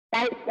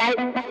It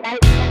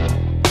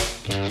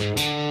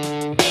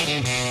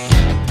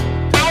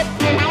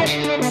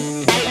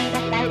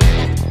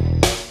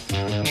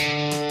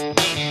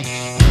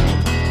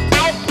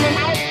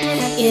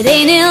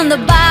ain't in the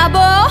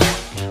Bible,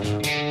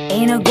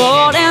 ain't a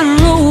golden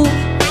rule.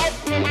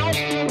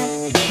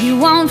 You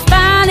won't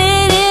find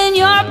it in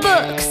your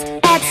books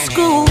at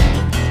school.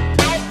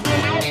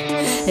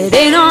 It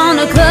ain't on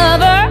the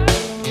cover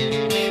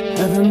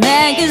of a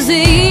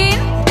magazine.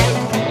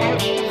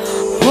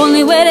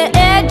 Only way to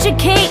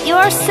educate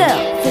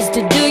yourself is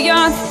to do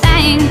your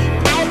thing.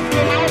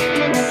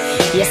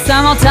 Yeah,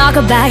 some will talk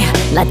about you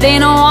like they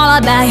know all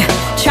about you,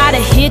 try to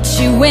hit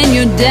you when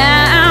you're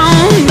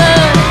down, but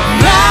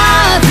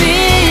life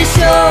is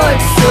short,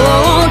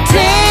 so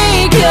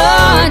take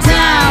your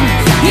time.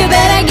 You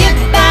better get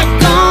back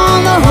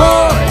on the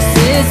horse,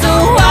 it's a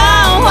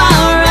wild,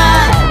 wild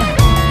ride.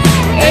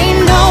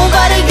 Ain't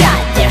nobody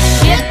got their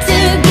shit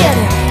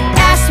together.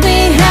 Ask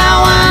me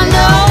how I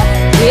know.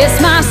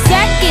 It's my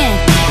second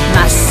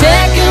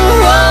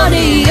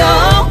rodeo.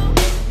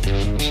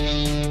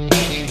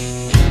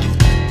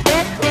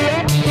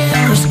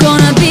 There's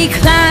gonna be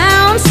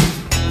clowns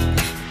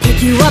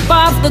pick you up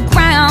off the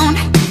ground,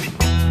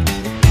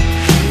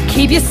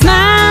 keep you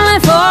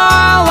smiling for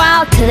a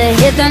while till they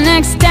hit the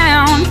next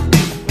town.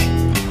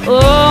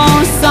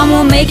 Oh, some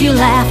will make you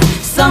laugh,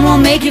 some will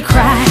make you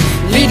cry,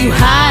 leave you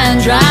high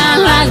and dry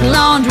like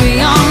laundry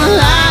on the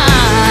line.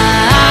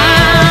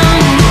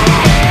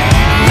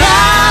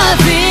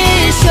 Life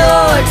is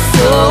short,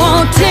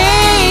 so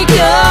take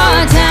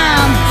your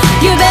time.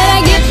 You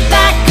better get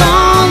back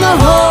on the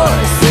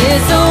horse,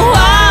 it's a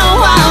wild,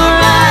 wild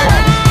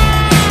ride.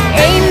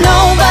 Ain't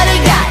nobody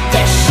got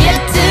their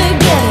shit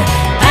together.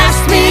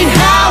 Ask me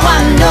how I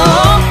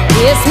know.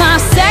 It's my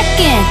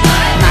second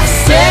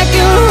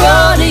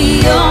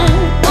rodeo.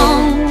 Oh,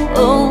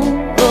 oh,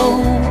 oh,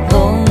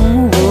 oh,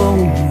 oh.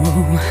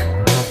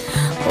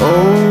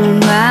 Oh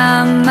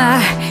my, my,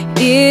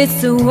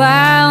 it's a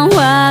wild,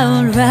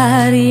 wild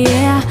ride,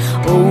 yeah.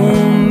 Oh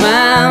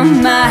my,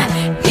 my,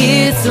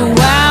 it's a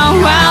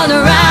wild, wild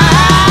ride.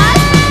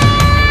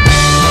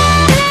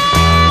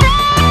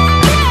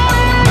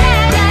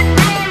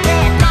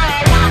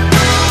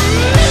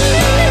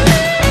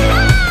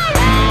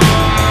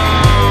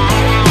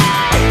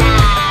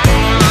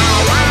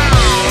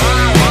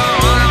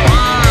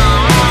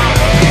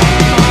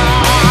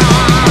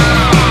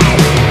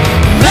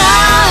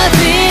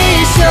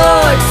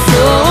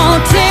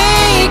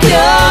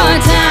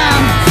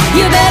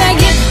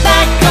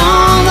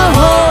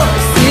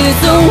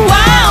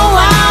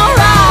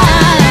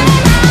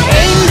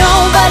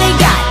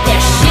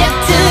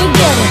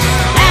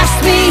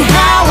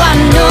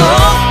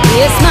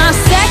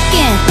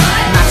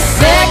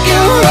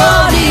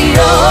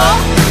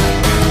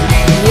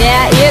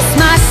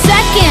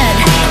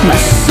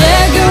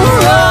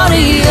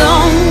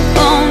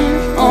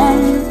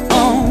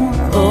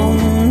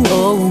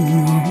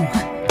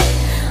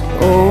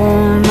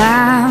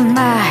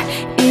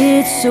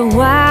 It's a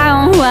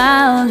wild,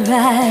 wild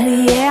ride,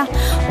 yeah.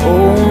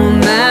 Oh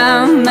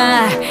my,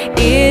 my,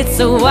 it's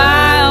a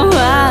wild,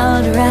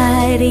 wild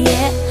ride,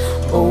 yeah.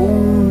 Oh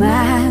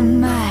my,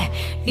 my,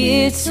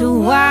 it's a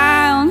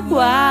wild,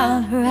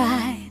 wild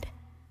ride.